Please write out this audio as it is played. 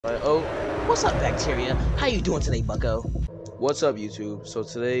Oh, what's up, bacteria? How you doing today, bucko? What's up, YouTube? So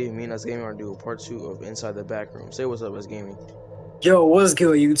today, me and sgaming are doing part 2 of Inside the Backroom. Say what's up, sgaming. Yo, what's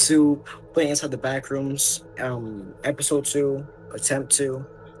good, YouTube? Playing Inside the Backrooms, episode 2, attempt 2.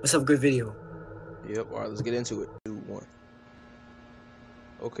 Let's have a good video. Yep, alright, let's get into it. 2, 1.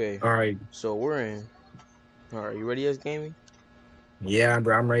 Okay, Alright. so we're in. Alright, you ready, sgaming? Yeah,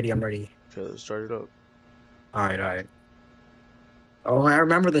 bro, I'm ready, I'm ready. Okay, let's start it up. Alright. Oh, I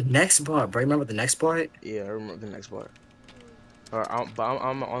remember the next part, bro. Remember the next part? Yeah, I remember the next part. Alright,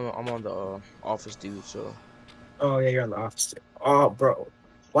 I'm on the office dude, so Oh, yeah, you're on the office. Oh, bro.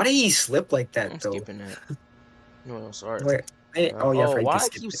 Why did he slip like that, I'm though? skipping that. No, sorry. Wait. Oh, yeah, I Oh, forgot you why could I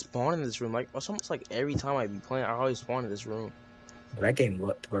skip keep it. spawning in this room? Like, it's almost like every time I be playing, I always spawn in this room. That game,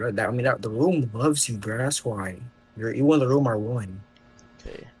 what, bro? The room loves you, bro. That's why. You won the room, I won.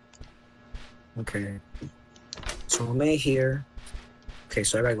 Okay. Okay. So I'm in here. Okay,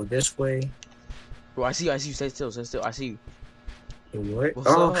 so I gotta go this way. Bro, I see you. Stay still, I see you. What? What's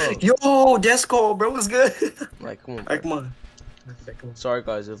Oh, up? yo, that's cool, bro. What's good? Like, come on, Like, bro. come on. Okay, come on. Sorry,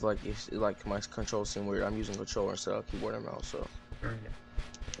 guys, if my controls seem weird. I'm using controller instead of keyboard and mouse, so.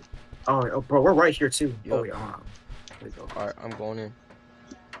 Oh, bro, we're right here too. Yep. Oh, yeah. There we go. Alright, I'm going in.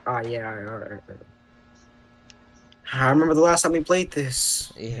 Yeah, all right. I remember the last time we played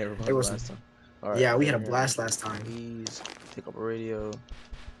this. Yeah, remember It was last time. Alright, yeah, we had a here. blast last time. Please pick up a radio.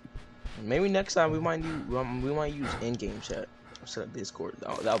 Maybe next time we might use in-game chat instead of Discord.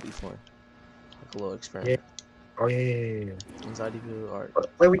 That'll be fun. Like a little experiment. Yeah. Oh yeah. Inside the alright.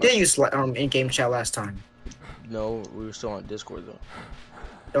 Wait, we did use in-game chat last time. No, we were still on Discord though.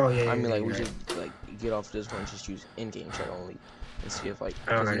 Oh yeah. I mean, like, we right. should like get off Discord and just use in-game chat only, and see if like,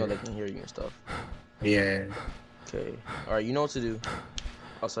 All because you know right. they can hear you and stuff. Yeah. Okay. All right. You know what to do.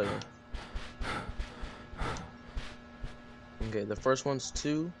 I'll say it. Okay. The first one's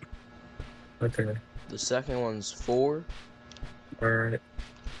 2. Okay. The second one's 4. All right.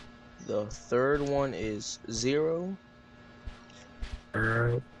 The third one is 0. All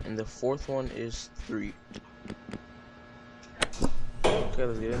right. And the fourth one is 3. Okay.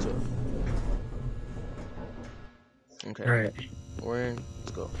 Let's get into it. Okay. All right. We're in.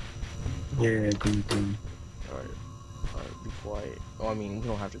 Let's go. Yeah. Good. All right. All right. Be quiet. Oh, I mean, we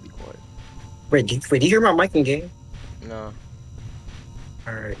don't have to be quiet. Wait, do you hear my mic in game? No.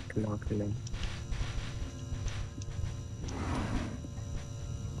 All right. Come on.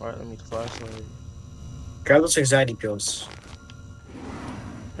 All right. Let me flashlight. Grab those anxiety pills.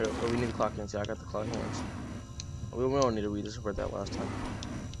 Here, we need the clock hands. Yeah, I got the clock hands. We don't need to read this. I read that last time.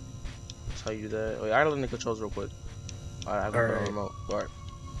 That's how you do that. Oh, yeah, I gotta learn the controls real quick. Alright, I have a remote. Alright.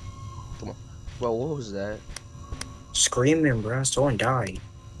 Come on. Well, what was that? Screaming, bro. Someone died.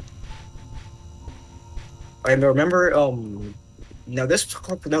 I remember, now this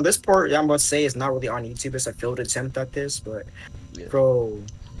part I'm about to say is not really on YouTube. It's a failed attempt at this, but Yeah. bro,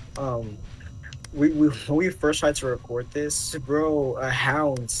 we when we first tried to record this, bro, a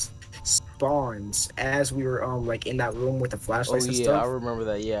hound spawns as we were like in that room with the flashlights and I stuff. remember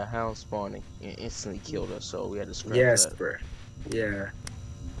that. Yeah, hound spawning and instantly killed us, so we had to scrap Yes, that. bro. Yeah.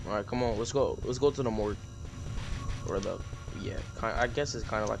 Alright, come on, let's go. Let's go to the morgue. Or I guess it's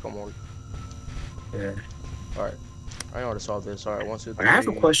kind of like a morgue. Yeah. Alright. I know how to solve this. Alright, 1, 2, 3. I have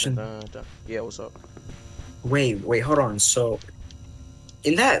a question. Yeah, what's up? Wait, hold on. So,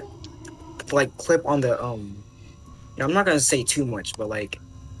 in that like clip on the I'm not gonna say too much, but like,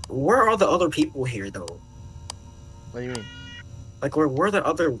 where are the other people here though? What do you mean? Like, where were the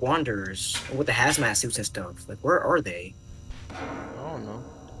other wanderers with the hazmat suits and stuff? Like, where are they? I don't know.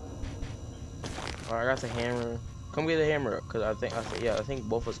 Alright, I got the hammer. Come get the hammer, cause I think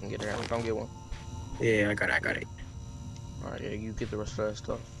both of us can get the hammer. Come get one. Yeah, I got it. Alright, yeah, you get the rest of that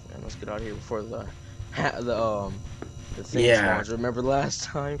stuff, and let's get out of here before the thing spawns. Remember last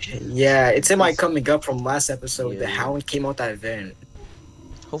time? Yeah, it's in my coming up from last episode. The hound came out that vent.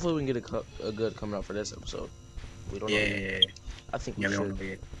 Hopefully, we can get a good coming up for this episode. We don't know. Yeah. I think we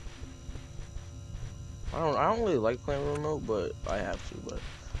should. I don't really like playing remote, but I have to. But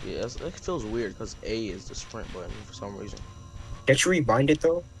yeah, it feels weird because A is the sprint button for some reason. Can't you rebind it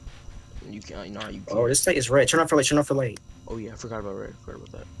though? You can't. You know how you. Oh, this light is red. Turn off the light. Oh yeah, I forgot about red. Forgot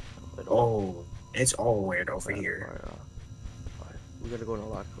about that. Oh, it's all weird over here. Alright, we gotta go in the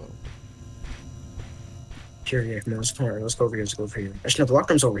locker room. Here, yeah, come on, let's go over here. Actually, no, the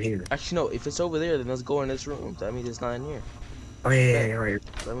locker room's over here. Actually, no. If it's over there, then let's go in this room. That means it's not in here. Oh yeah, all right.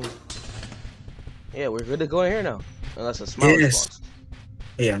 That means. Yeah, we're good to go in here now. Unless a smile response.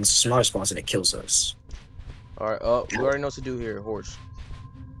 Yeah, and it's a smile response and it kills us. Alright, we already know what to do here, horse.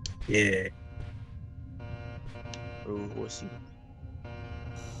 Yeah. Ooh, horsey.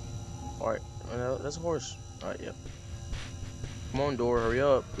 Alright, that's a horse. Alright, yeah. Come on, door, hurry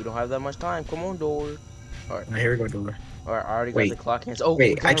up. We don't have that much time. Come on, door. Alright. Here we go, door. Alright, I already got the Wait. clock hands. Oh,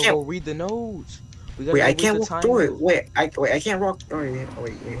 we Wait, I gotta can't. go read the notes. We gotta Wait, go I read can't the walk time through it. note. Wait, I can't walk. Oh, yeah.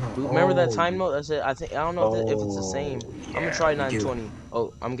 Wait, Remember that time oh, note? I said, I don't know if it's the same. yeah, I'm gonna try we do. 920.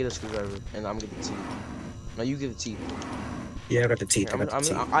 Oh, I'm gonna get a screwdriver and I'm gonna get the teeth. No, you get the teeth. Yeah, I got the teeth. Here,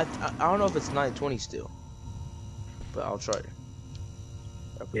 I don't know if it's 920 still, but I'll try it.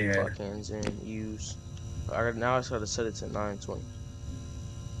 I put the clock hands in. Use. Now I just gotta set it to 920.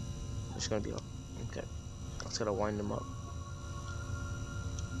 It's gonna be up. Okay. I just gotta wind them up.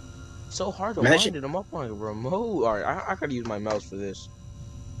 So hard to wind them up on a remote. Alright, I gotta use my mouse for this.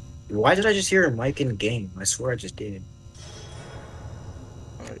 Why did I just hear a mic in game? I swear I just did.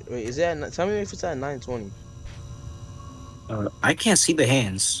 Alright, wait, is that? Tell me if it's at 920. I can't see the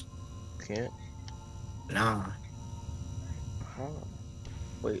hands. Can't? Nah. Huh.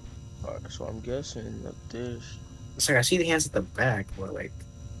 Wait. Alright, so I'm guessing that this. It's like I see the hands at the back, but like.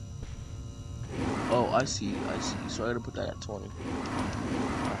 Oh, I see. So I gotta put that at 20.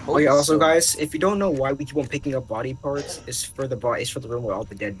 Oh yeah. Also, guys, if you don't know why we keep on picking up body parts, it's for the room with all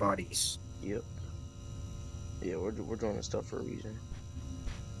the dead bodies. Yep. Yeah, we're doing this stuff for a reason.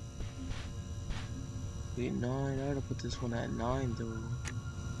 Wait, 9. I gotta put this one at 9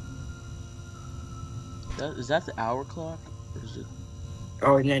 though. Is that the hour clock? Or is it?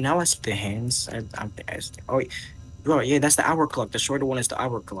 Oh yeah. Now I see the hands. Oh, bro. Yeah, that's the hour clock. The shorter one is the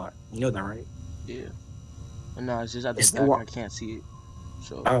hour clock. You know that, right? Yeah. No, it's just at the back. I can't see it.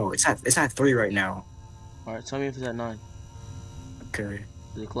 So. Oh, it's at 3 right now. All right, tell me if it's at 9. Okay.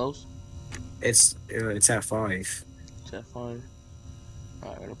 Is it close? It's at 5. It's at 5. All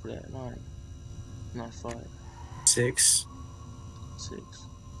right, I gotta put it at 9. Not 5. 6. 6.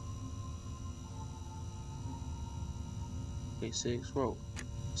 Okay, 6. Bro.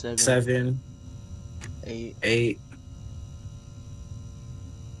 7. 7. 8. 8.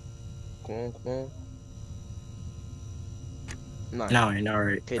 Come on. 9. 9. All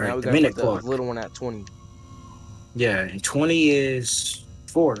right. Okay, all now right. we The gotta put clock. the little one at 20. Yeah, and 20 is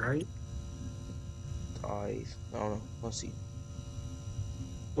 4, right? I don't know. Let's see.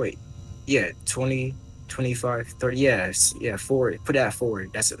 Wait. Yeah, 20, 25, 30. Yes. Yeah, 4. Put it at 4.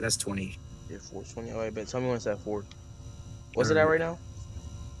 That's 20. Yeah, 420. All right, bet. Tell me when it's at 4. What's it at right now?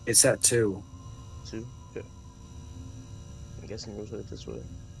 It's at 2. 2? Okay. I'm guessing it goes this way.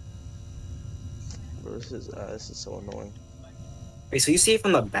 Bro, this is so annoying. Wait, so you see it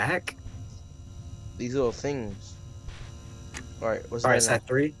from the back? These little things. Alright, what's Alright, that? it's at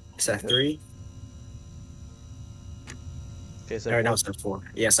 3. It's at 3. Okay, it's at 4. Alright, now it's at 4.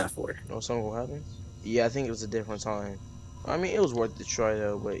 Yeah, it's at 4. You know something will happen? Yeah, I think it was a different time. I mean, it was worth the try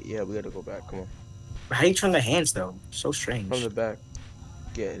though, but yeah, we gotta go back. Come on. How do you turn the hands though? So strange. From the back.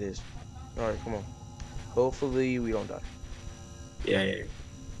 Yeah, it is. Alright, come on. Hopefully we don't die. Yeah.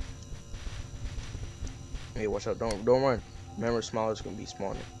 Hey, watch out! Don't run. Remember, smilers can be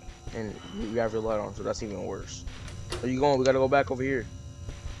spawning, and you have your light on, so that's even worse. Are you going? We gotta go back over here.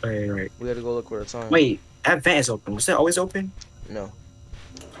 Right. We gotta go look for the time. Wait, that vent is open. Was that always open? No.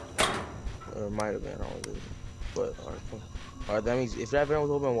 It might have been always. But alright, that means if that vent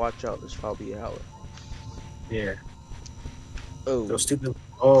was open, watch out. There's probably a howler. Yeah. Oh. Those stupid.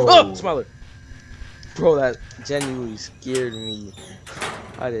 Oh, smiler. Bro, that genuinely scared me.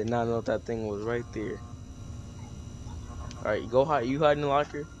 I did not know that thing was right there. Alright, go hide. You hide in the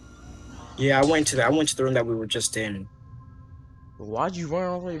locker? Yeah, I went to the room that we were just in. Why'd you run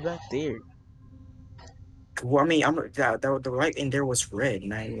all the way back there? Well, I mean, the light in there was red,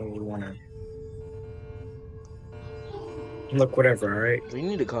 and I didn't really wanna. Look, whatever. All right. You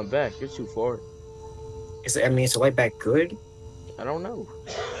need to come back. You're too far. Is the light back good? I don't know.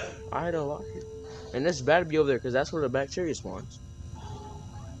 I had a locker, and it's bad to be over there because that's where the bacteria spawns.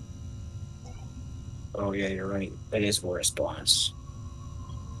 Oh yeah, you're right. That is where it spawns.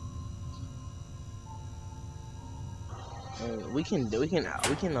 We can dodge it,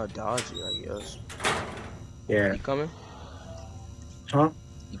 I guess. Yeah. You coming? Huh?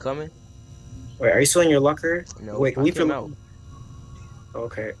 You coming? Wait, are you still in your locker? No. Wait, I came out.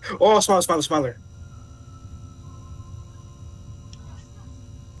 Okay. Oh, smiler.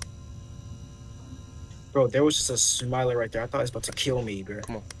 Bro, there was just a smiler right there. I thought it was about to kill me, bro.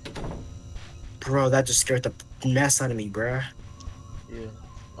 Come on. Bro, that just scared the mess out of me, bro. Yeah.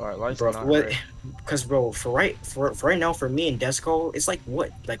 All right, lights bro, not what? red. Because bro, for right now, for me and Desco, it's like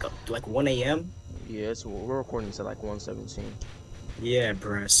what, like 1 a.m. Yeah, we're recording to like 1:17. Yeah,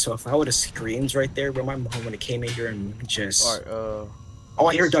 bro. So if I would have screamed right there, bro, my mom would have came in here and just. All right. Oh,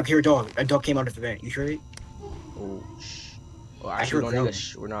 I hear a dog. A dog came out of the vent. You hear it? Oh. Well, I actually, we heard don't need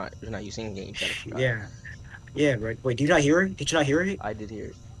ground. a we're not using game chat. I forgot. Yeah. Yeah, right. Wait, did you not hear it? Did you not hear it? I did hear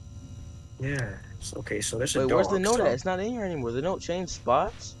it. Yeah. Okay, so there's a Wait, where's the dog. note at? So It's not in here anymore. The note changed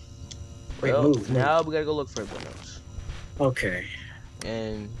spots. wait, Well, move. now we gotta go look for the notes. Okay.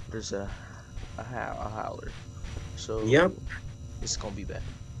 And there's a howler. So Yep. it's gonna be bad.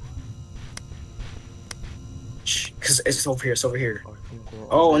 Cause it's over here. It's over here. All right, come on.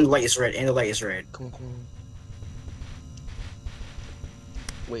 Oh, and the light is red. And the light is red. Come on.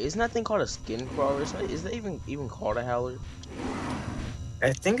 Wait, isn't that thing called a skin crawler? Is that even called a howler?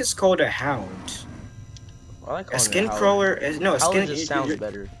 I think it's called a hound. I like A calling skin it a crawler. No, a howler skin. just sounds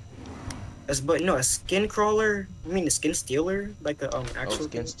better. But no, a skin crawler. I mean, a skin stealer, like the actual. Oh,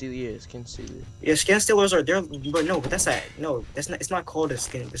 skin stealer. Yeah, skin stealer. Yeah, skin stealers are there, but no, but that's that. No, that's not. It's not called a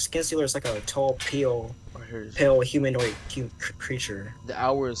skin. The skin stealer is like a tall, pale humanoid creature. The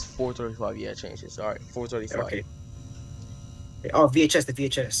hour is 4:35. Yeah, change this. All right, 4:35. Okay. Oh, VHS, the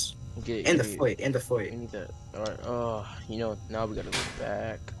VHS. Get it. And the foot, and the foot. We need that. All right. You know, now we gotta go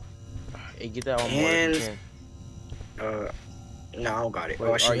back. Hey, get that on And board if you can. No, I don't got it. Wait,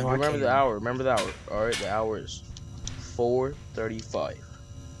 Oh, actually, you no, remember the hour. Remember the hour. All right, the hour is 4:35.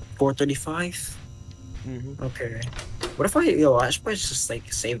 4:35. Okay. What if I should probably just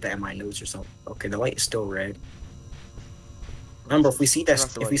like save that in my notes or something. Okay, the light is still red. Remember, if we see that,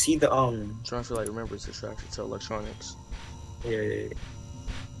 if we see the Trying to feel like remember it's distracted to electronics. Yeah.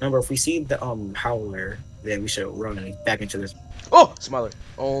 Remember, if we see the howler, then we should run back into this. Oh, Smiler.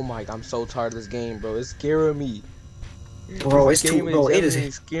 Oh my God, I'm so tired of this game, bro. It's scaring me. Bro, it's too. Bro, it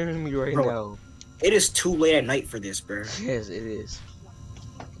is scaring me right now. It is too late at night for this, bro. Yes, it is.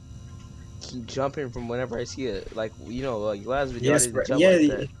 Keep jumping from whenever I see it. Like like last video I didn't jump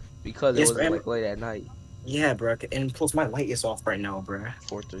like that because it wasn't like late at night. Yeah, bro. And plus my light is off right now, bro.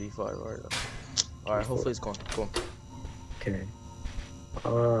 4:35. All right. Hopefully it's gone. Cool. Okay.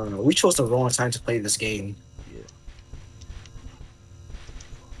 We chose the wrong time to play this game. Yeah.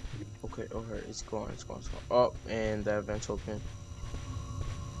 Okay. It's gone. Oh, and that vent's open.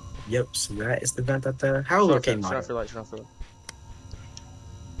 Yep. So that is the vent that the howler came out. Turn off your light.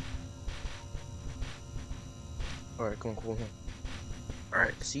 All right. Come on. All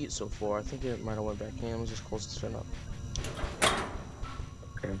right. See it so far. I think it might have went back in. Let me just close this vent up.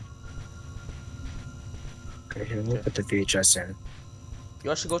 Okay. Okay. Here, we'll put the VHS in.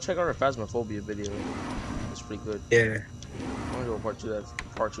 Y'all should go check out our Phasmophobia video. It's pretty good. Yeah. I'm gonna go part two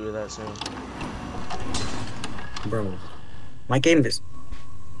of that soon. Bro, my game is.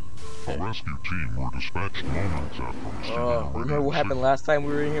 The rescue team were dispatched moments after remember what happened last time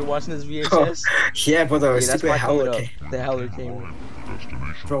we were in here watching this VHS? Yeah, but the that's stupid howler came. The howler came.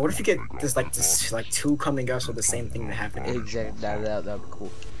 Bro, what if you get this two coming out so the same thing that happened? Exactly. That'd be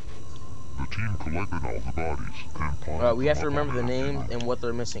cool. The team collected all the bodies and piled we have to remember the name and what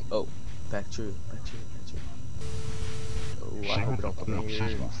they're missing. Oh, back to. Oh, I hope it don't come in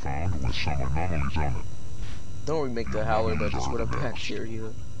here. were found with some anomalies on it. Don't remake the howler, but just with a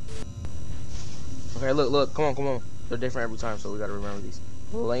bacteria. Okay, look, come on. They're different every time, so we gotta remember these.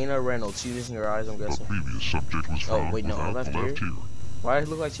 Lena Reynolds, she's missing her eyes, I'm guessing. The previous subject was found Oh, wait, no, without left ear. ear. Why does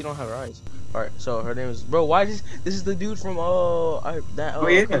it look like she don't have her eyes? Alright, so her name is... Bro, why this is the dude from, yeah.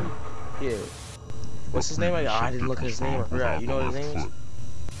 Yeah. What's his name? I didn't look at his name, I forgot. You know what his name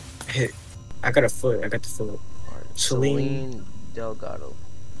is? I got the foot. Alright, Celine Delgado.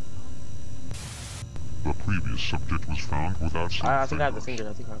 The previous subject was found without some I think I have the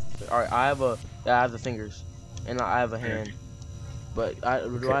fingers. Alright, I have the fingers. And I have a hand. But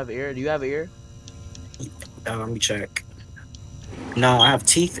do I have ear? Do you have ear? Let me check. No, I have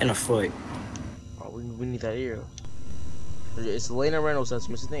teeth and a foot. Oh, we need that ear. It's Lena Reynolds that's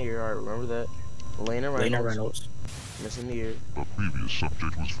missing the ear. Alright, remember that. Lena Reynolds. Missing the ear. The previous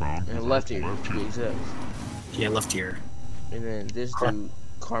subject was found and left ear. Exactly. Yeah, left ear. And then this dude,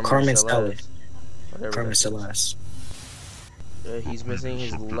 Carmen Celeste. Carmen Celeste. He's missing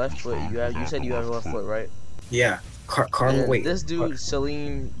his left foot. You said you have a left foot, right? Yeah. Carmen. Wait. This dude,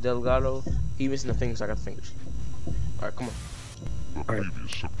 Celine Delgado, he missing the fingers. I got the fingers. All right, come on. The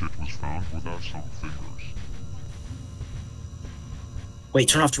previous subject was found without some fingers. Wait,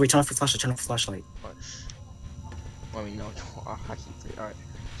 turn off the flashlight. Turn off the flashlight. I mean, no, I keep it. All right,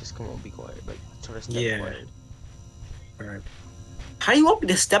 just come on, be quiet. Like, try to step quiet. All right. How do you want me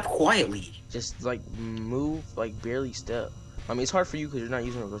to step quietly? Just like move, like barely step. I mean, it's hard for you because you're not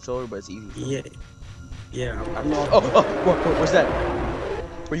using a controller, but it's easy. For you. Yeah. I'm not. What's that?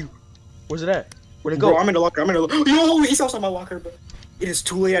 Where's it at? Where'd it go? Bro, I'm in the locker. Yo, he's outside my locker, bro. It is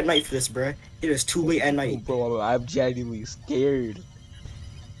too late at night for this, bro. It is too late at night. Bro, I'm genuinely scared.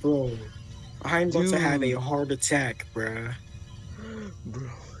 Bro, I'm about to have a heart attack, bro. Bro.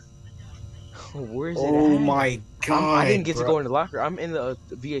 Where is it Oh at? my god! I didn't get to bro. go in the locker. I'm in the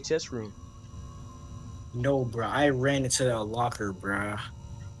VHS room. No, bro. I ran into the locker, bro.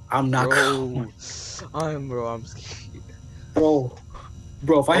 I'm not. Bro, I'm scared. Bro.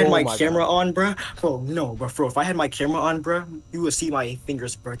 Bro, if I had Oh my my camera God. on, bro, no, bro, if I had my camera on, bro, you would see my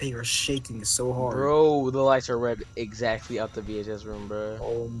fingers, bro. They are shaking so hard. Bro, the lights are red exactly out the VHS room, bro.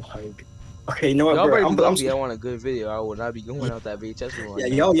 Oh my god. Okay, you know what, Y'all bro? better be I'm lucky I want a good video. I would not be going out that VHS room yeah,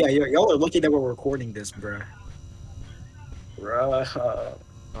 right now. y'all are lucky that we're recording this, bro. Bro.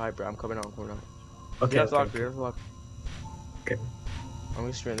 Alright, bro, I'm coming out. Okay, Here's the locker, okay. here's the locker. Okay. I'm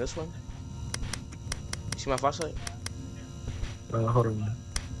gonna spin this one. You see my flashlight? Hold on.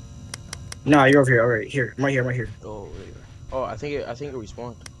 Nah, you're over here. All right, here. I'm right here. Oh, there you are. Oh, I think it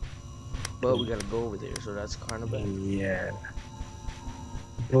respawned. But we gotta go over there, so that's kind of bad. Yeah.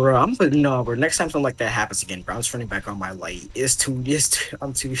 Bro, no, bro. Next time something like that happens again, bro, I'm just turning back on my light.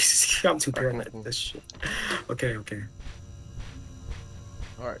 I'm too paranoid with this shit. Okay.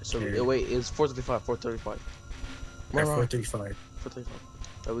 Alright, so Okay. wait, it's 435. At 435. 435.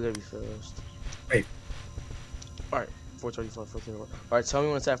 Oh, we gotta be fast. Wait. Alright, 435. Alright, tell me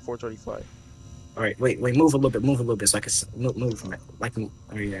when it's at 435. All right, wait, move a little bit so I can move from it. Like, oh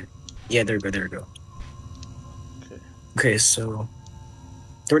yeah. Yeah, there we go. Okay, so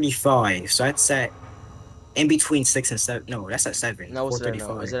 35. So that's at in between 6 and 7. No, that's at 7. No, what's it at now?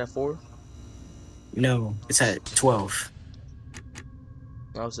 435. Is it at 4? No, it's at 12.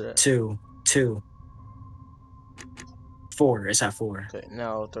 No, what's it at? 2. 4. It's at 4. Okay,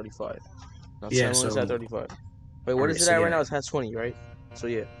 now 35. Now Yeah, tell me when it's at so- 35. Wait, what Alright, is it so at right yeah. now? It's at 20, right? So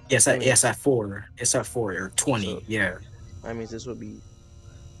yeah. Yes, I mean- at 4. It's at 4 or 20. So- Yeah. That means this would be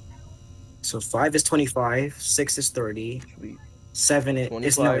So 5 is 25. 6 is 30. should be 7 is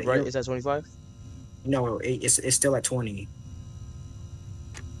 25, right? Is that 25? No, it's still at 20.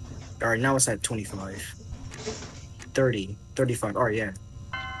 All right, now it's at 25. 30, 35. All right, yeah.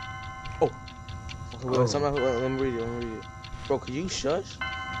 Okay, wait, Oh. let me read it. Bro, could you shush?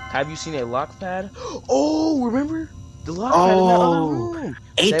 Have you seen a lock pad? Oh, remember? The lock pad in that other room.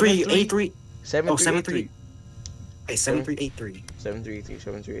 83. 7383. Hey, 7383.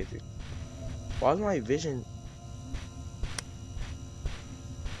 7383. Why is my vision?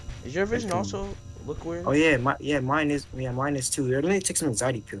 Is your vision also look weird? Oh yeah, mine is too. Let me take some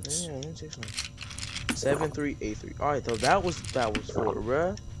anxiety pills. Yeah, let me take some. 7383. Alright, though that was for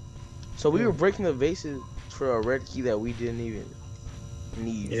bruh. So we were breaking the vases for a red key that we didn't even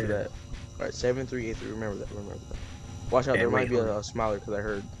need for that. Alright, 7383. Remember that. Watch out, Hey, there wait, might be hold a smiler because I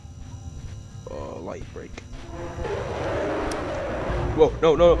heard light break. Whoa,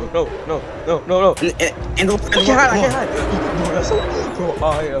 no. And I can't hide. Bro,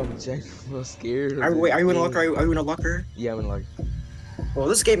 I am genuinely scared. Are you in a locker? Are you in a locker? Yeah, I'm in a locker. Well,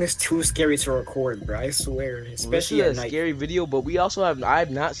 this game is too scary to record, bro. I swear, especially This at is a night. scary video, but we also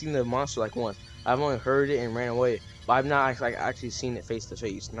I've not seen the monster like once. I've only heard it and ran away, but I've not actually seen it face to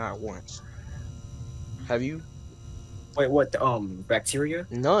face, not once. Have you? Wait, what? Bacteria?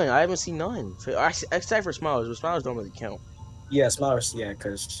 None. I haven't seen none. Except for smilers, but smilers don't really count. Yeah, smilers. Yeah,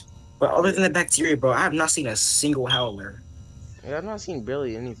 cause. But other than the bacteria, bro, I have not seen a single howler. Yeah, I've not seen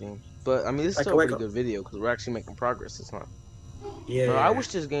barely anything. But I mean, this is still a pretty good video because we're actually making progress. It's not. Yeah. Bro, I wish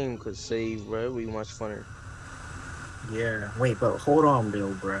this game could save, bro. It'd be much funner. Yeah. Wait, but hold on,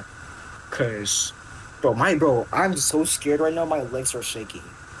 Bill, bro. Cause, bro, I'm so scared right now. My legs are shaking.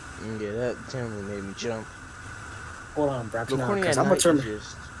 Yeah, that definitely made me jump. Hold on, bro. Recording Cause at I'm night gonna is turn.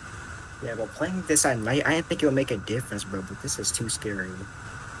 just... Yeah, but playing this at night, I didn't think it would make a difference, bro. But this is too scary.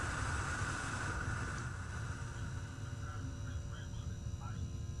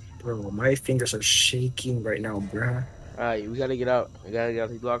 Bro, my fingers are shaking right now, bro. Alright, we gotta get out. We gotta get out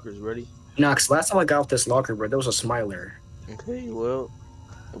these lockers. Ready? Nah, cause last time I got off this locker, bro, there was a smiler. Okay, well,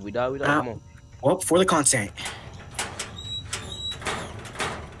 if we die, we die. Come on. Well, for the content.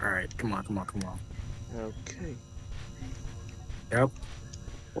 Alright, come on. Okay. Yep.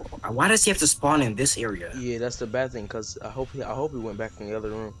 Why does he have to spawn in this area? Yeah, that's the bad thing, cause I hope he went back in the other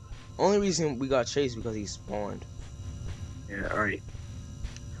room. Only reason we got chased because he spawned. Yeah, alright.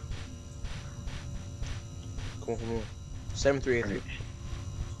 Come on. 7383.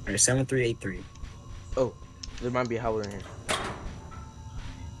 Alright, 7383. Oh, there might be a howler in here.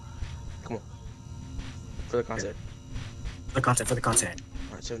 Come on. For the content. For the content.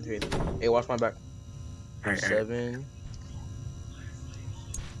 Alright, 7383. Hey, watch my back. Alright. 7.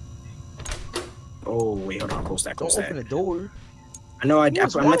 Oh, wait, hold on. Close that. Don't open the door. I know, I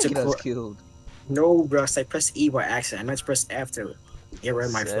What's meant to get us killed? No, bro, I pressed E by accident. I meant to press F to get rid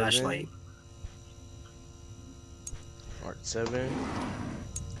of my 7. flashlight. Alright, 7.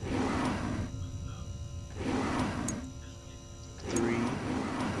 3.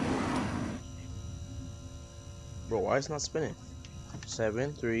 Bro, why is it not spinning?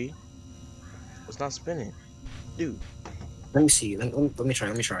 7, 3. It's not spinning, dude. Let me see. Let me try.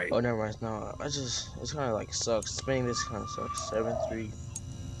 Let me try. Oh, never mind. No, it's kind of like sucks. Spinning this kind of sucks. 7, 3,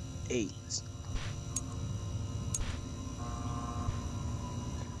 8.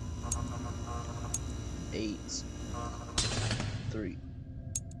 8, 3.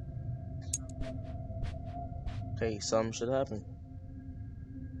 Okay, something should happen.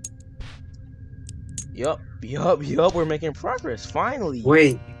 Yup. We're making progress. Finally.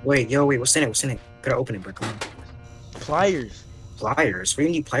 Wait. Yo, wait. What's in it? What's in it? Gotta open it, bro. Come on. Pliers. Pliers. What do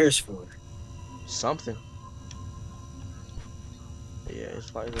you need pliers for? Something. Yeah,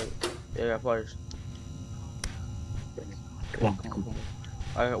 it's pliers. Yeah, I got pliers. Come on.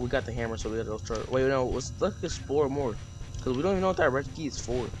 We got the hammer, so we gotta go start. Wait, no, let's explore more, cause we don't even know what that red key is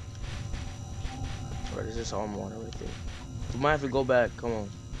for. Or is this armor one right there? We might have to go back. Come on.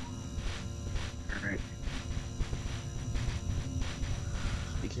 Alright.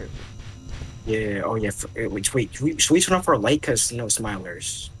 Be careful. Yeah. Oh yeah. Wait. Should we turn off our light? Cause no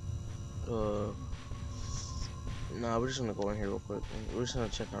smilers. Nah, we're just gonna go in here real quick. We're just gonna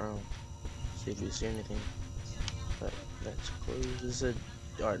check around, see if we see anything. That's closed. This is a,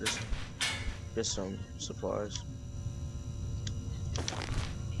 alright. There's some supplies.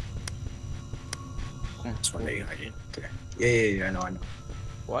 That's one day I did. Okay. Yeah. I know.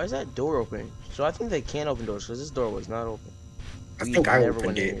 Why is that door open? So I think they can't open doors because this door was not open. I think I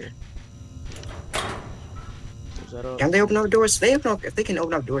opened it. Here. Was that up? Can they open up doors? If they can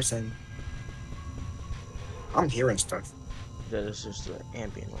open up doors, then I'm hearing stuff. That is just the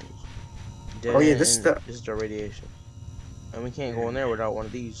ambient noise. Oh yeah, this is the radiation, and we can't go in there without one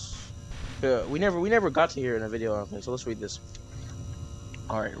of these. We never got to here in a video. I don't think so. Let's read this.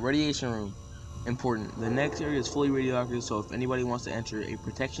 All right, radiation room. Important. The next area is fully radioactive, so if anybody wants to enter, a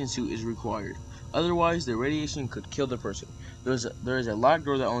protection suit is required. Otherwise, the radiation could kill the person. There is a locked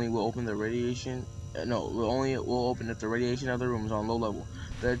door that only will open the radiation. Will open if the radiation of the room is on low level.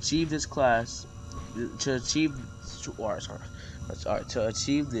 To achieve this, a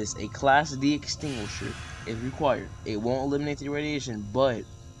Class D extinguisher is required. It won't eliminate the radiation, but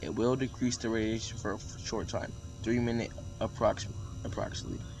it will decrease the radiation for a short time, 3 minutes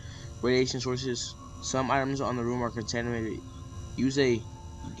approximately. Radiation sources. Some items on the room are contaminated. Use a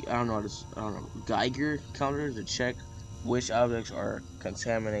Geiger counter to check which objects are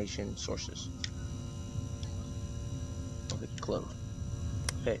contamination sources. Okay, close.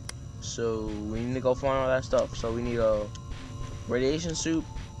 Okay, so we need to go find all that stuff. So we need a radiation suit,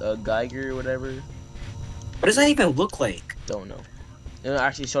 a Geiger, whatever. What does that even look like? Don't know. It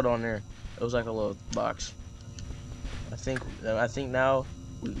actually showed on there. It was like a little box. I think now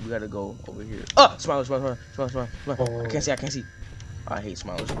we gotta go over here. Oh, smilers. Oh. I can't see. I hate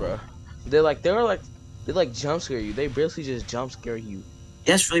smilers, bro. They jump scare you. They basically just jump scare you.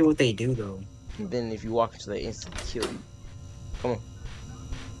 That's really what they do, though. And then if you walk into, they instantly kill you. Come on.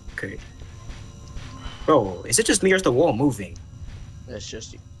 Okay. Bro, is it just me or is the wall moving? That's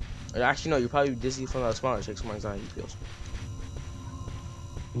just you. Actually, no. You're probably dizzy from that smiler. Take some anxiety pills.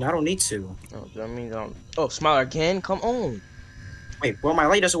 No, I don't need to. Oh, I mean, oh, smiler again? Come on. Wait, well, my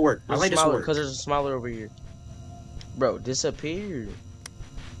light doesn't work. My light doesn't work. Because there's a smiler over here. Bro, disappeared.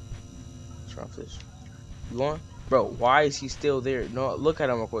 What's wrong with this? You going? Bro, why is he still there? No, look at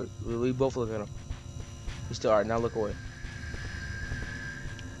him real quick. We both look at him. He's still, alright, now look away.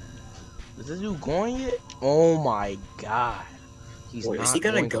 Is this dude going yet? Oh my god. He's Wait, not is he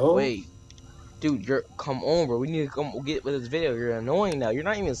gonna going go? Wait. Dude, come on, bro. We need to come get with this video. You're annoying now. You're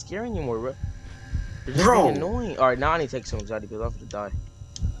not even scaring anymore, bro. You're just being annoying. Alright, now I need to take some anxiety because I'm gonna die.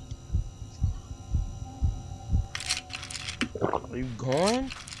 Are you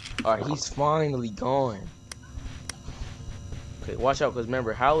gone? Alright, he's finally gone. Okay, watch out, because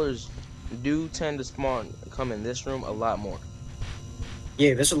remember, howlers do tend to come in this room a lot more.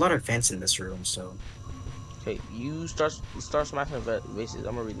 Yeah, there's a lot of vents in this room, so. Okay, you start smashing the vases.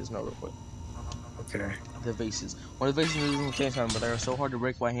 I'm gonna read this note real quick. Okay. The vases. One of the vases is in the same time, but they are so hard to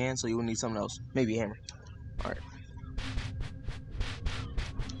break by hand, so you will need something else. Maybe a hammer. Alright.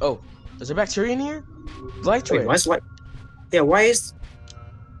 Oh, is there bacteria in here? Light red. Wait, why is light? Yeah, why is?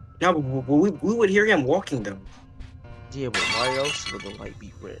 No, we would hear him walking though. Yeah, but why else would the light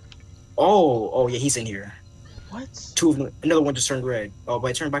be red? Oh, yeah, he's in here. What? Two of them. Another one just turned red. Oh,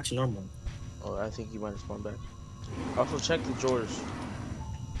 but it turned back to normal. Oh, I think you might have spawned back. Also, check the drawers.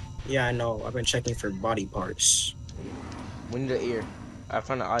 Yeah, I know. I've been checking for body parts. We need an ear. I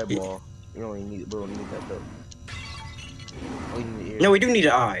found an eyeball. We don't need that though. We need the ear. No, we do need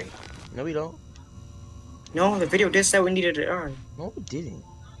an eye. No, we don't. No, the video did say we needed an eye. No, we didn't.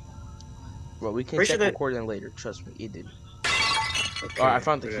 Bro, we can Pretty check sure that- recording later. Trust me, it didn't. Okay, Alright, I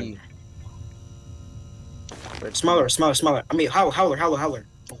found the yeah. key. Red Smaller, key. smaller. I mean, howler.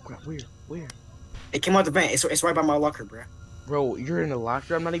 Oh crap, where? It came out the vent. It's right by my locker, bro. Bro, you're in the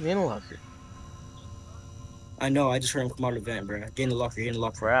locker? I'm not even in the locker. I know. I just heard him come out of the vent, bro. Get in the locker. Get in the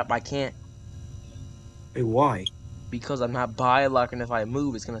locker. Crap, I can't. Wait, why? Because I'm not by a locker, and if I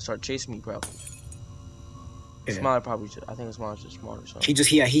move, it's gonna start chasing me, probably. Yeah. Smaller probably. I think Smaller just smart or something.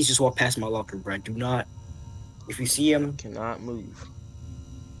 He's just walked past my locker, bro. Do not. If you see him, Cannot move.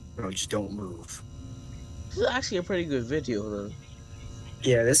 bro, just don't move. This is actually a pretty good video, though.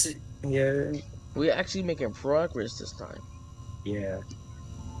 Yeah, this is. Yeah. We're actually making progress this time. Yeah.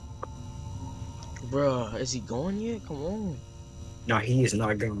 Bruh, is he going yet? Come on. No, he is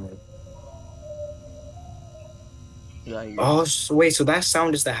not going. Yeah, you're... Oh, so wait. So that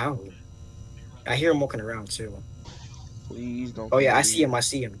sound is the howl. I hear him walking around too. Please don't. Oh yeah, come I over see here. him. I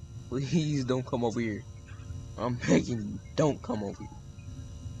see him. Please don't come over here. I'm begging you, don't come over here.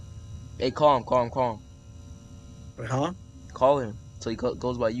 Hey, call him. Huh? Call him so he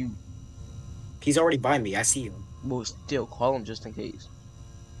goes by you. He's already by me. I see him. But still, call him just in case.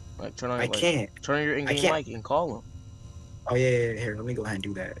 Like turn on. I can't. Turn on your in-game can't. mic and call him. Oh yeah. Here, let me go ahead and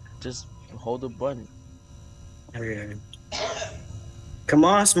do that. Just hold the button. Okay. Come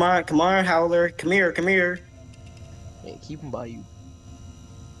on, Smart. Come on, Howler. Come here. Hey, keep him by you.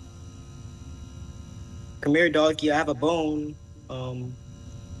 Come here, doggy. I have a bone. Come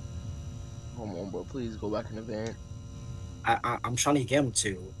on, bro. Please go back in the van. I'm trying to get him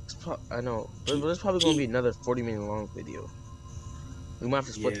to. I know, but it's probably gonna be another 40-minute long video. We might have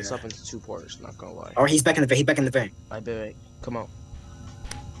to split this up into 2 parts. Not gonna lie. Or he's back in the van. He's back in the van. I bet. Come on.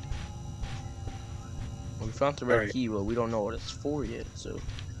 We found the red key, but we don't know what it's for yet. So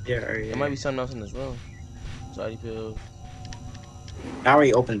Yeah. there might be something else in this room. Side pills. I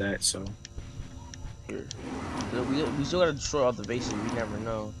already opened that, so. Here. We still gotta destroy all the bases. We never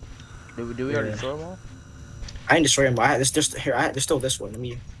know. Did we already destroy them all? I didn't destroy him. There's still this one. Let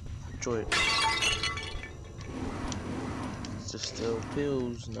me. Destroy it. It's just still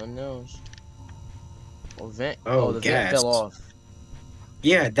pills, nothing else. Or vent. Oh, the gas. vent fell off.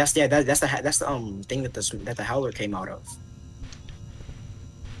 Yeah, that's the thing that the howler came out of.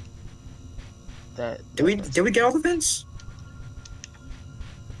 Did we get all the vents?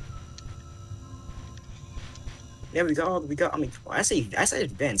 Yeah, we got. I mean, I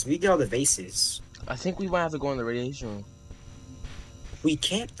said vents. We got all the vases. I think we might have to go in the radiation room. We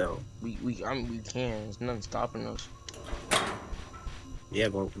can't though. We can. There's nothing stopping us. Yeah,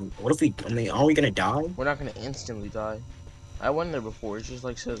 but what if we? I mean, aren't we gonna die? We're not gonna instantly die. I went there before. It's just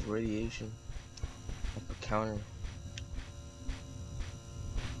like says radiation. Like a counter.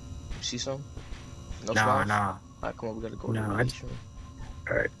 You see some? No smiles? Nah. Alright, come on. We gotta go to the Nah, radiation room.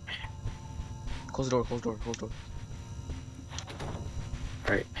 Alright. Close the door.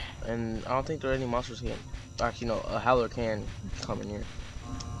 Alright. And I don't think there are any monsters here. Actually, no. A howler can come in here.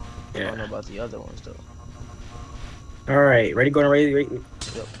 I don't know Yeah. about the other ones though. Alright. Ready? Going ready?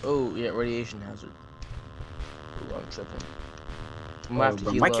 Yep. Oh yeah, radiation hazard. Ooh, I'm tripping. I'm gonna have to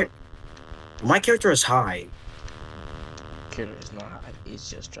But heal up. my character is high. Killer is not high. It's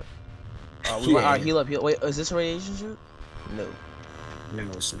just tripping. Yeah. Alright, heal up. Wait, is this a radiation shoot? No. No,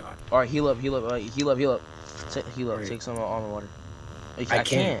 it's not. Alright, heal up. Heal up. Heal up. Right. Take some on the water. I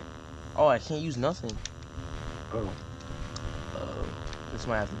can't. Oh, I can't use nothing. Oh. This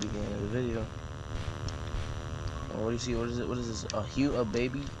might have to be the end of the video. Oh, what do you see? What is it? What is this? A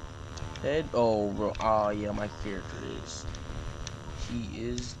baby head? Oh, bro. Oh, yeah, my character is. He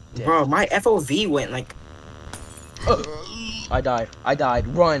is dead. Bro, my FOV went like. I died.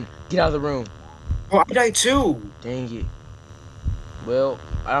 Run. Get out of the room. Oh, I died too. Dang it. Well,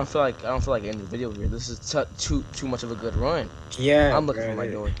 I don't feel like ending the video here. This is too much of a good run. Yeah. I'm looking for my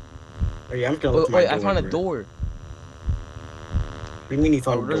door. Oh, yeah, I'm gonna look for my Wait, door. I found a door. What do you mean you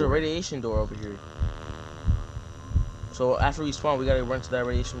found a There's a door? radiation door over here. So after we spawn, we gotta run to that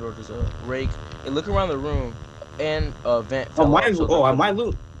radiation door. There's a rake. And look around the room, and a vent. Oh, my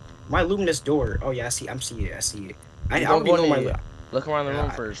my luminous door. Oh yeah, I see it. I don't don't go know in my. there. Look around the room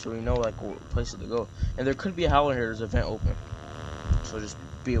Yeah. first, so we know like what places to go. And there could be a howler here. There's a vent open, so just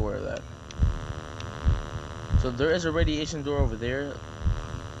be aware of that. So there is a radiation door over there.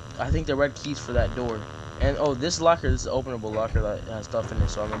 I think the red keys for that door. And oh, this locker, this is an openable locker that has stuff in it,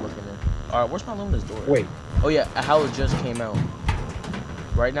 so I'm not looking in. All right, where's my luminous door? Wait. Oh yeah, a howler just came out.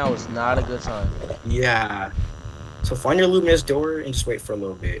 Right now is not a good time. Yeah. So find your luminous door and just wait for a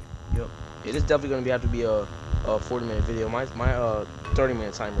little bit. Yep. It is definitely gonna have to be a 40-minute video. My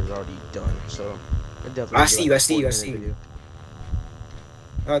 30-minute timer is already done, so it definitely. I see you. I see you. I 40-minute see you. video.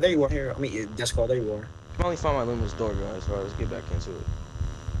 Oh, there you are. Here, I mean, that's called. There you are. I finally found my luminous door, guys. Alright, let's get back into it.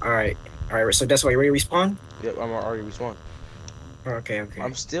 All right. So that's why you ready to respawn? Yep, I'm already respawned. Oh, okay.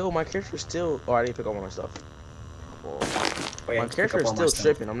 My character's still. Oh, I didn't pick up all my stuff. Oh, yeah, My character is still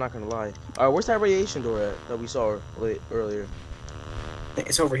tripping. I'm not gonna lie. All right, where's that radiation door at that we saw earlier?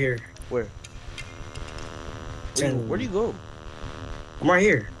 It's over here. Where? Where do you go? I'm right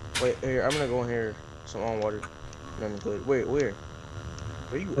here. Wait, here. I'm gonna go in here. Some on water. Nothing good. Wait, where?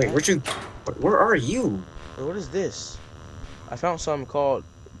 Where you? Wait, at? Where are you? Wait, what is this? I found something called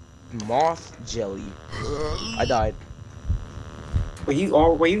moth jelly. I died. Wait,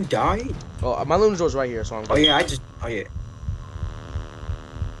 you died? Oh, my luminous door's right here, so I'm good. Oh yeah,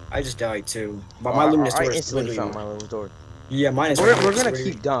 I just died too. But my luminous door I is instantly literally found my luminous door. Yeah, mine is. We're gonna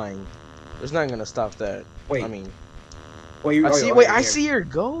keep dying. There's nothing gonna stop that. Wait. I mean, wait, I see your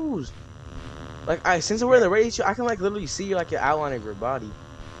ghost. Like since we're in the radiation, I can like literally see like an outline of your body.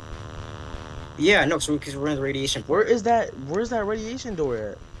 Yeah, no, so because we're in the radiation. Where's that radiation door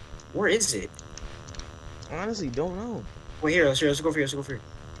at? Where is it? I honestly don't know. Wait, here, let's go for here.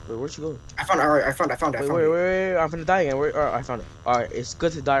 Wait, where'd you go? I found it. I found it. Wait, I'm gonna die again. I found it. Alright, it's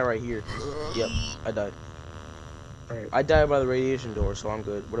good to die right here. Yep, I died. Alright. I died by the radiation door, so I'm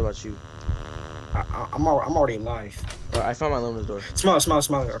good. What about you? I'm already alive. I found my luminous door.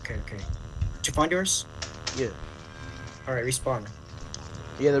 Smile. Okay. Did you find yours? Yeah. Alright, respawn.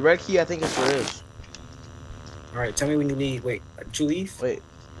 Yeah, the red key I think is for this. Alright, tell me when you leave. Wait, did you leave? Wait.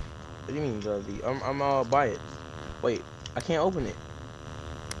 What do you mean, Jody? I'm by it. Wait, I can't open it.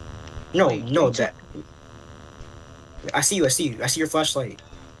 No, Wait, that. I see you. I see your flashlight.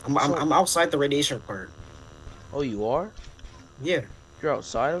 I'm outside the radiation part. Oh, you are? Yeah. You're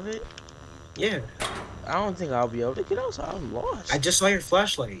outside of it? Yeah. I don't think I'll be able to get outside. I'm lost. I just saw your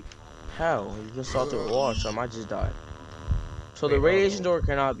flashlight. How? You just saw through a wall, so I might just die. So the Wait, radiation door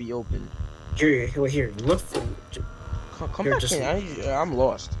cannot be opened. Here. Look for. Come Here, back in. I'm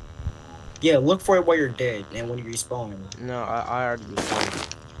lost. Yeah, look for it while you're dead, and when you respawn. No, I already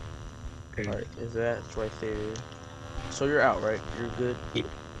respawned. Okay. Alright, is that right there? So you're out, right? You're good?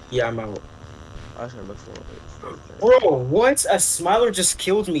 Yeah, I'm out. I was gonna look for it. Bro, what? A smiler just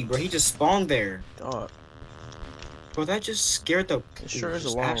killed me, bro. He just spawned there. Dog. Bro, that just scared the. It sure is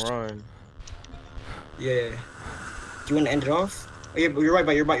a long run. Yeah. Do you want to end it off? Oh, yeah, but you're right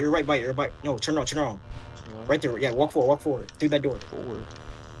by. No, turn around. Right there. Yeah, walk forward. Through that door. Forward.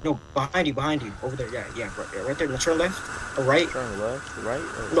 No, behind you. Over there. Yeah, right there. Now turn left. Or right. Turn left, right?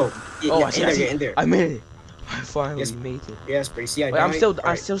 Or... No. Yeah, I see. in there. I made it. I finally made it. Yes, but you see,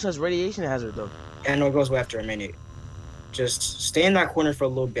 I still says radiation hazard though. Yeah, no, it goes away after a minute. Just stay in that corner for a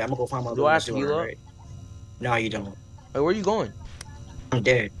little bit. I'm gonna go find my. Do I have to heal up? Right? No, you don't. Wait, where are you going? I'm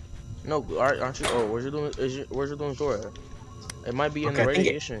dead. No, aren't you? Oh, where's your doing door at? It might be in the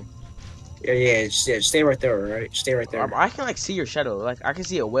radiation. Yeah. Stay right there, right? Stay right there. I can like see your shadow. Like I can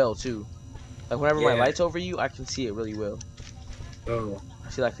see it well too. Like whenever my light's over you, I can see it really well. Oh. I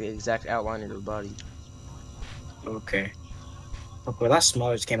see like the exact outline of the body. Okay. Okay, that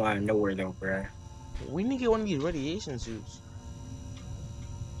smell just came out of nowhere though, bruh. We need to get one of these radiation suits.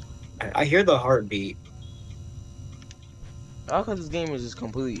 I hear the heartbeat. I like how this game is just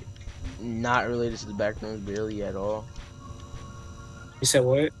completely not related to the Backrooms barely at all. You said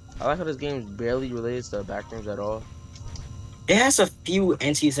what? I like how this game is barely related to the Backrooms at all. It has a few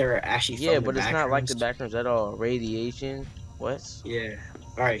entities that are actually from but the it's not like the Backrooms. Backrooms at all. Radiation, what? Yeah.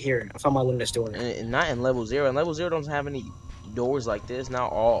 Alright, here. I found my luminous door. And not in level 0. And level 0 doesn't have any doors like this. Not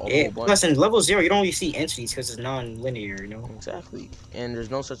all. Plus, in level 0, you don't really see entities because it's non-linear, you know? Exactly. And there's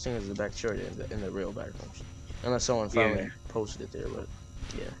no such thing as a bacteria in the real Backrooms. Unless someone finally posted it there, but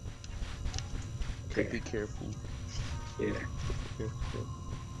yeah. Okay. Be careful. Yeah.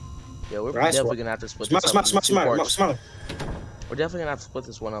 Yeah, we're definitely gonna have to split this up into 2 parts. We're definitely gonna have to split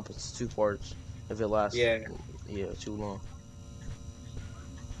this one up into 2 parts if it lasts. Yeah, too long.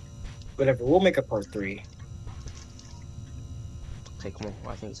 Whatever, we'll make a part 3. Okay, come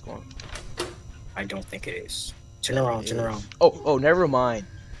on. I think it's gone. I don't think it is. Turn around. Oh, never mind.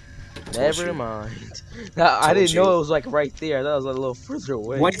 Never mind. I didn't know it was like right there. I thought it was like a little further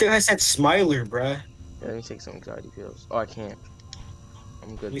away. Why do you think I said Smiler, bruh? Yeah, let me take some anxiety pills. Oh, I can't.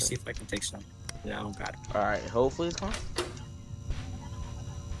 I'm good. Let me see if I can take some. No, I don't got it. Alright, hopefully it's gone.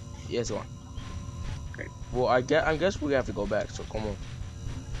 Yeah, it's gone. Okay. Well, I guess we have to go back, so come on.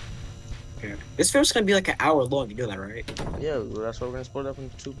 Yeah. This film's gonna be like an hour long, you know that, right? Yeah, well, that's why we're gonna split it up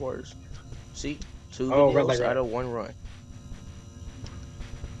into 2 parts. See? 2 videos videos out of 1 run.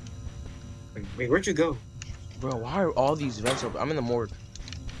 Wait, where'd you go? Bro, why are all these vents open? I'm in the morgue.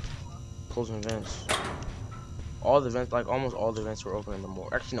 Closing vents. All the vents, like almost all the vents were open in the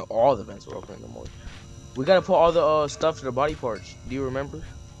morgue. Actually, no, all the vents were open in the morgue. We gotta put all the stuff to the body parts. Do you remember?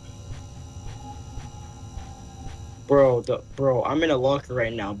 Bro, I'm in a locker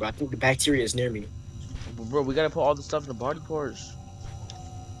right now, but I think the bacteria is near me. Bro, we gotta put all the stuff in the body parts.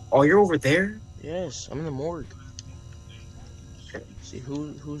 Oh, you're over there? Yes, I'm in the morgue. See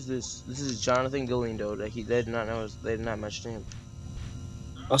who's this? This is Jonathan Galindo. That they did not know. They did not mention him.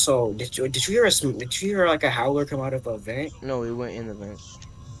 Also, did you hear like a howler come out of a vent? No, he went in the vents.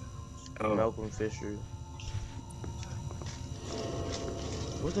 Oh. Malcolm Fisher.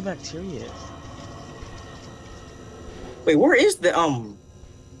 Where's the bacteria at? Wait, where is the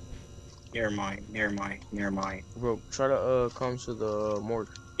Never mind. Bro, try to come to the morgue.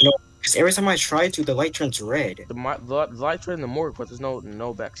 No, because every time I try to, the light turns red. The light's right in the morgue, but there's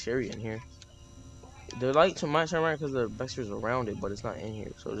no bacteria in here. The light might turn around because the bacteria's around it, but it's not in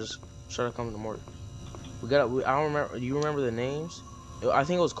here. So just try to come to the morgue. I don't remember. Do you remember the names? I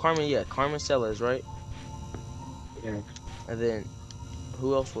think it was Carmen. Yeah, Carmen Sellers, right? Yeah. And then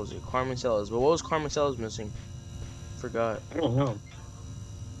who else was it? Carmen Sellers. But what was Carmen Sellers missing? Forgot. I don't know.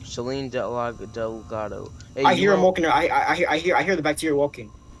 Celine Delgado. Hey, I hear him walking. I hear the bacteria walking.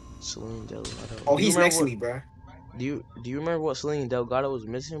 Celine Delgado. Oh, he's next to me, bro. Do you remember what Celine Delgado was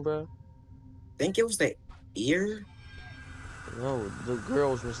missing, bro? I think it was the ear. No, the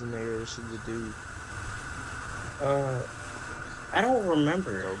girl was missing the ear. This is the dude. I don't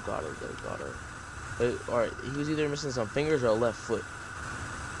remember. Delgado. Alright, he was either missing some fingers or a left foot.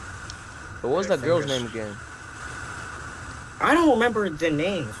 But what was that girl's name again? I don't remember the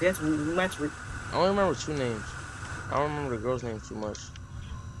names. I only remember two names. I don't remember the girl's name too much.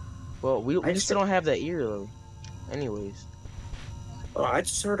 Well, we still don't have that ear though. Anyways. Oh, I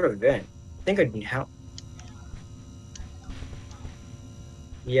just heard of a vent. I think I'd help.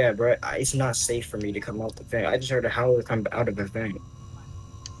 Yeah, bro. It's not safe for me to come out the vent. I just heard a howler come out of the vent.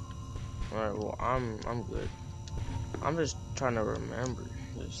 Alright, well, I'm good. I'm just trying to remember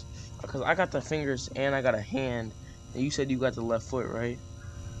this. Because I got the fingers and I got a hand. And you said you got the left foot, right?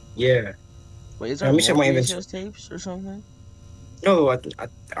 Yeah. Wait, is there more VHS tapes or something? No,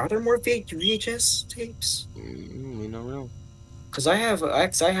 are there more VHS tapes? We don't know. Cause I have the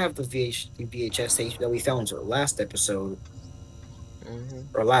VHS tape that we found in our last episode,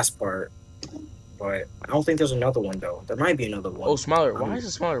 or last part, but I don't think there's another one though. There might be another one. Oh, Smiler! Why is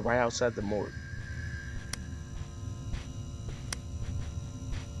the Smiler right outside the morgue?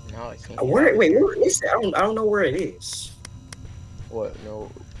 Now I can't. Wait, where is it? I don't know where it is. What?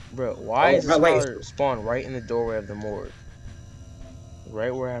 No, bro. Why is the Smiler spawn right in the doorway of the morgue?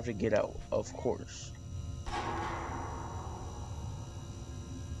 Right where I have to get out, of course.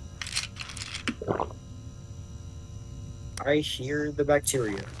 I hear the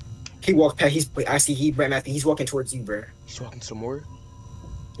bacteria. He walked past. I see Matthew. He's walking towards you, bro. He's walking to the morgue?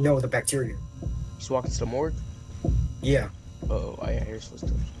 No, the bacteria. He's walking to the morgue? Yeah. Uh-oh, I hear his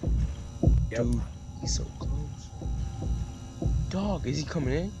footsteps. Yep. Dude, he's so close. Dog, is he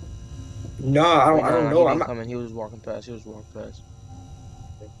coming in? No, I don't know. I'm not coming. He was walking past.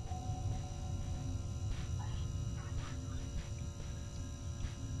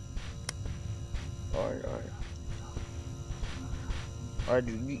 Alright,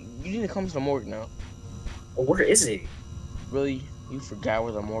 dude, you need to come to the morgue now. Where is it? Really? You forgot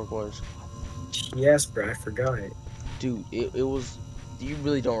where the morgue was? Yes, bro, I forgot it. Dude, it was... You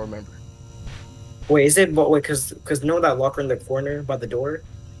really don't remember. Wait, is it... Wait, because you know that locker in the corner by the door?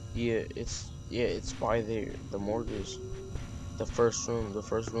 Yeah, it's by there. The morgue is the first room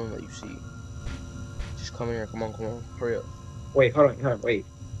that you see. Just come in here, come on, hurry up. Wait, hold on, wait.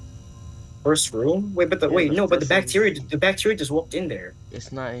 First room? Wait, but the bacteria just walked in there.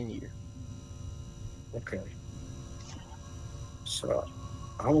 It's not in here. Okay. So,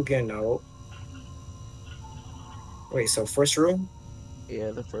 I'm getting out. Wait, so first room?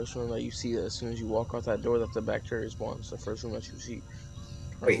 Yeah, the first room that you see as soon as you walk out that door, that the bacteria spawns. The first room that you see.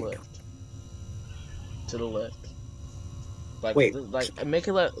 Wait. Left. To the left. Like, wait. Make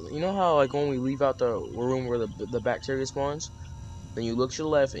it like, you know how like when we leave out the room where the bacteria spawns, then you look to the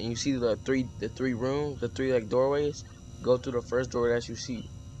left and you see the three like doorways. Go through the first door that you see.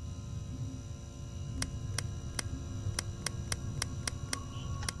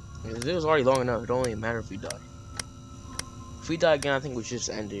 If it was already long enough, it don't even matter if we die. If we die again, I think we should just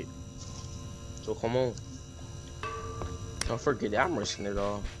end it. So come on. Don't forget it, I'm risking it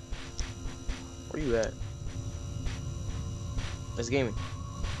all. Where you at? That's gaming.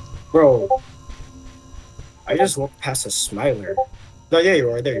 Bro. I just walked past a Smiler. No, there you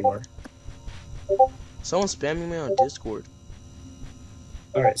are. Someone's spamming me on Discord.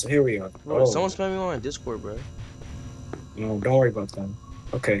 Alright, so here we are. Bro, someone's spamming me on Discord, bro. No, don't worry about them.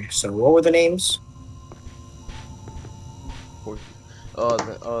 Okay, so what were the names?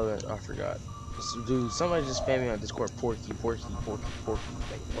 I forgot. Dude, somebody just spammed me on Discord. Porky. Like,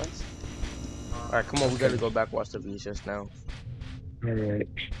 what? Alright, come on, we gotta go back watch the VHS now. Alright.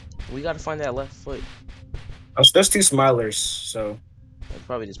 We gotta find that left foot. Oh, so there's 2 smilers, so. It's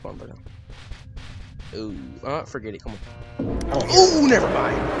probably just one by now. Ooh, forget it, come on. Oh, Ooh, never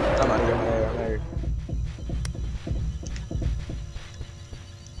mind. I'm out of here.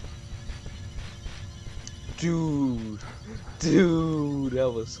 Dude, that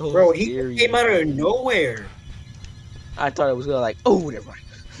was so bro, scary. He came out of nowhere. I thought it was gonna like, oh, never mind.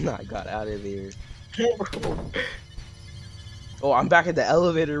 Nah, I got out of there. Oh, I'm back at the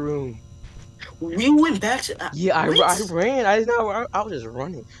elevator room. We went back to. Yeah, I ran. I was just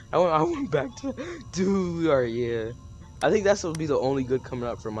running. I went back to. Dude, alright, yeah. I think that's gonna be the only good coming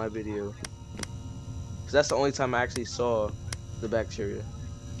up for my video. Cause that's the only time I actually saw the bacteria.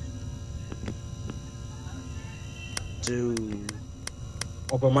 Dude.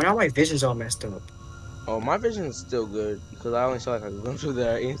 Oh, but now my vision's all messed up. Oh, my vision is still good because I only saw like a glimpse of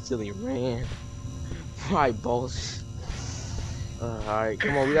that. I instantly ran. My balls. Alright,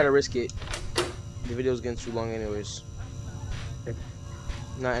 come on, we gotta risk it. The video's getting too long, anyways.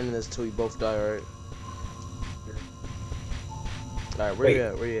 Not ending this till we both die, alright? Alright, where you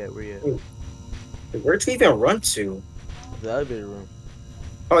at? Where you at? Where'd you even run to? The elevator room.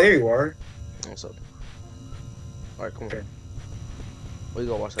 Oh, there you are. What's up? Alright, come on. Okay. We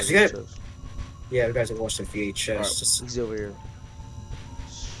go watch that You VHS. Yeah, we guys are watching the VHS. Alright, Just... he's over here.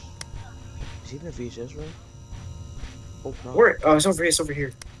 Is he in the VHS room? Oh, no. Where? Oh, it's over here. It's over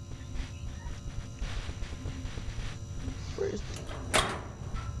here. Where is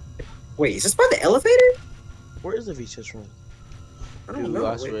Wait, is this by the elevator? Where is the VHS room? I don't Dude, know.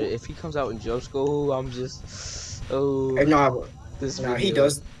 I swear, if he comes out in jump school, I'm just... Oh... No, this no, video. he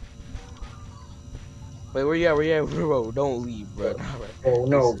does. Wait, where you at? Where you at? Bro, don't leave, bro. Oh,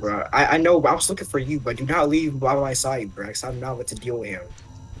 no, bro. I know, but I was looking for you, but do not leave by my side, bro, because I'm not what to deal with him.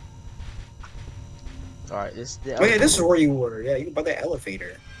 Alright, this... Oh, yeah, this is where you were. Yeah, you were by the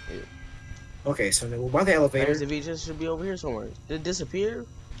elevator. Yeah. Okay, so then we're by the elevator. The VHS should be over here somewhere. Did it disappear?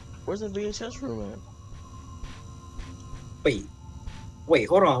 Where's the VHS room at? Wait,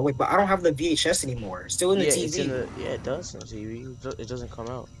 hold on. Wait, but I don't have the VHS anymore. It's still in the TV. It's in the, yeah, it does in the TV. It doesn't come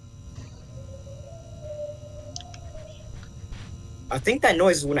out. I think that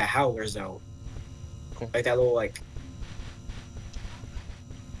noise is when a howler's out. Cool. Like that little, like...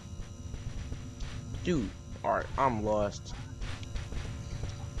 Dude, alright, I'm lost.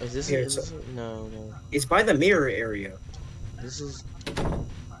 Is this... Here, no. It's by the mirror area. This is...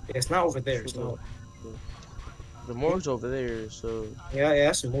 It's not over there. It's not. The morgue's over there, so... Yeah,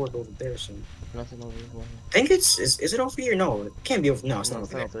 that's more over there, so... Nothing over here. I think it's... Is it over here? No, it can't be over... No, it's not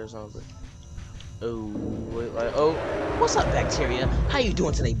over there. It's not over there. Oh, wait, like... Oh, what's up, bacteria? How you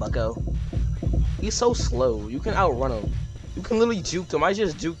doing today, bucko? He's so slow. You can outrun him. You can literally juke him. I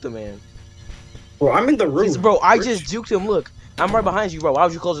just juked him, man. Bro, I'm in the room. Bro, I just juked him. Look, I'm right behind you, bro. Why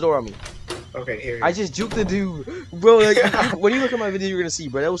would you close the door on me? Okay, here. I just juked the dude. Bro, like, when you look at my video, you're gonna see,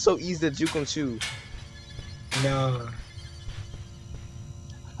 bro. That was so easy to juke him, too. No.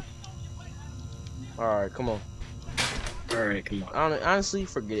 Alright, come on. Alright, come on. Honestly,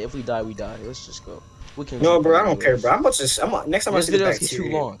 forget it. If we die, we die. Let's just go. We can. No, bro, I don't care, bro. Next time I see the This bacteria. video is too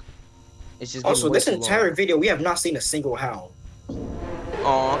long. It's just Also, this entire long. video, we have not seen a single howl.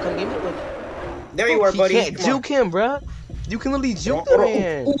 Aw, come give me the... There you are, buddy. You can't juke him, bro. You can literally juke the Hold on.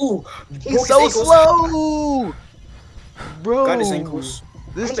 man. Ooh, He's so slow, bro. Got his ankles.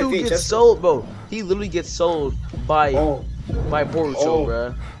 This dude gets sold, bro. He literally gets sold by Boruto,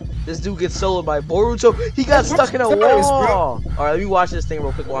 bro. This dude gets sold by Boruto. He got stuck in a wall. All right, let me watch this thing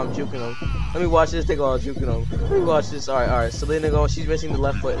real quick while I'm juking him. Let me watch this thing while I'm juking him. Let me watch this. All right. So then they go. She's missing the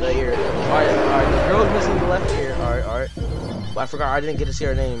left foot right here. All right. The girl's missing the left ear. All right. I forgot. I didn't get to see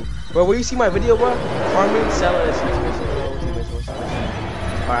her name. Bro, when you see my video, bro, Carmen Salas. She's missing.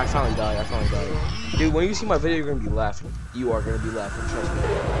 Alright, I finally died. Dude, when you see my video, you're gonna be laughing. You are gonna be laughing, trust me.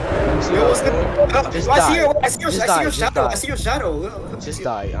 I see your shadow. Just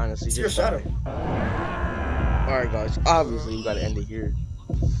die, honestly. I see your shadow. Alright, guys. Obviously, we gotta end it here.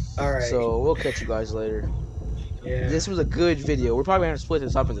 Alright. So, we'll catch you guys later. Yeah. This was a good video. We're probably gonna split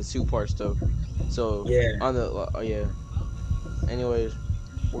this up into 2 parts, though. So, yeah. Yeah. Anyways,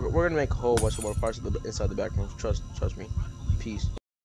 we're gonna make a whole bunch of more parts of inside the back room. Trust me. Peace.